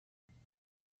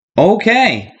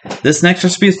Okay, this next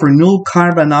recipe is for Noodle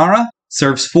Carbonara.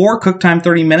 Serves 4, cook time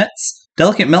 30 minutes.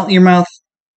 Delicate melt-in-your-mouth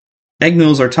egg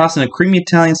noodles are tossed in a creamy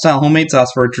Italian-style homemade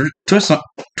sauce for a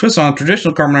twist on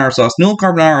traditional carbonara sauce. Noodle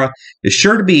Carbonara is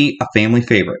sure to be a family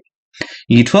favorite.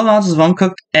 You need 12 ounces of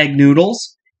uncooked egg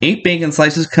noodles, 8 bacon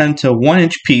slices cut into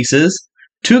 1-inch pieces,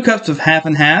 2 cups of half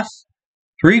and half,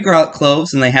 3 garlic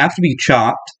cloves, and they have to be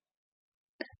chopped.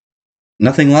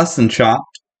 Nothing less than chopped.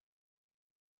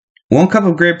 1 cup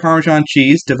of grated Parmesan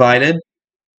cheese, divided.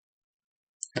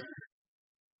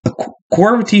 A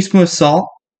quarter of a teaspoon of salt.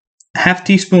 Half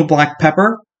teaspoon of black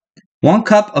pepper. 1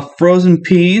 cup of frozen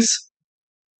peas,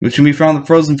 which can be found in the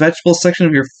frozen vegetables section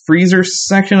of your freezer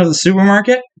section of the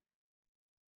supermarket.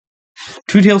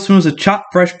 2 tablespoons of chopped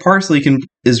fresh parsley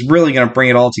is really going to bring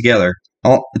it all together.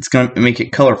 It's going to make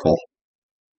it colorful,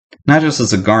 not just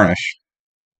as a garnish.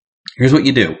 Here's what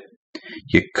you do.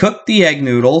 You cook the egg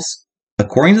noodles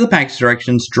according to the package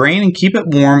directions, drain and keep it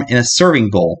warm in a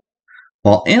serving bowl.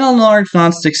 While in a large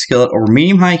nonstick skillet over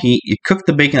medium-high heat, you cook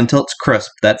the bacon until it's crisp.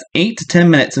 That's 8 to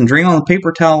 10 minutes and drain on a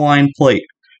paper towel-lined plate.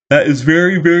 That is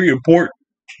very, very important.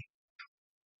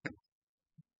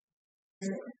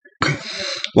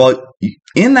 Well,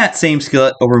 in that same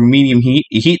skillet over medium heat,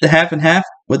 you heat the half and half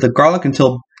with the garlic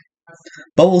until it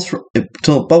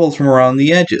bubbles from around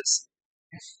the edges.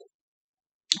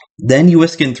 Then you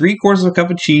whisk in 3/4 of a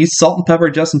cup of cheese, salt and pepper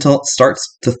just until it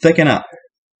starts to thicken up.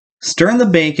 Stir in the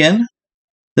bacon,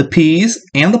 the peas,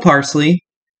 and the parsley,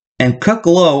 and cook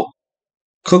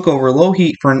over low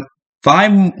heat for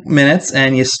 5 minutes,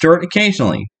 and you stir it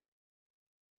occasionally.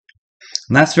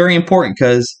 And that's very important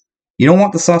because you don't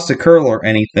want the sauce to curl or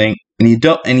anything, and you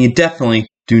definitely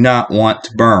do not want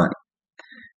to burn.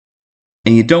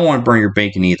 And you don't want to burn your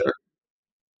bacon either,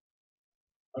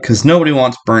 because nobody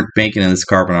wants burnt bacon in this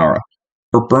carbonara.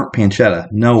 Or burnt pancetta.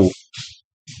 No.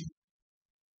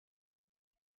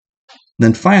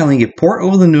 Then finally, you pour it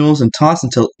over the noodles and toss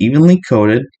until evenly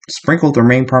coated. Sprinkle with the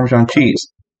remaining Parmesan cheese.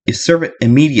 You serve it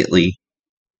immediately.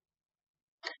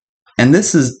 And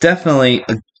this is definitely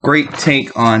a great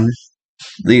take on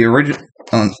the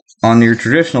on your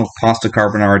traditional pasta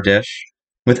carbonara dish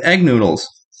with egg noodles.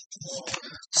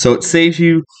 So it saves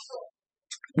you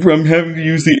from having to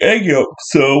use the egg yolk.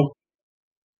 So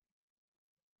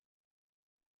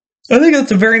I think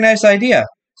that's a very nice idea.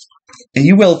 And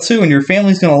you will too, and your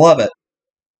family's going to love it.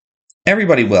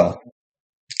 Everybody will.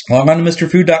 Log on to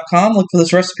MrFood.com, look for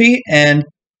this recipe, and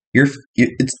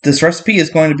this recipe is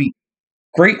going to be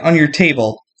great on your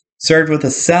table, served with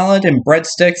a salad and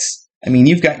breadsticks. I mean,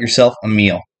 you've got yourself a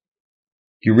meal.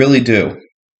 You really do.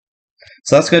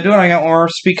 So that's going to do it. I got one more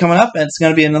recipe coming up, and it's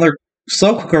going to be another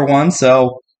slow cooker one,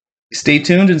 so stay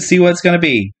tuned and see what it's going to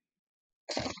be.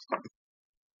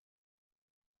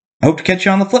 I hope to catch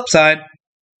you on the flip side.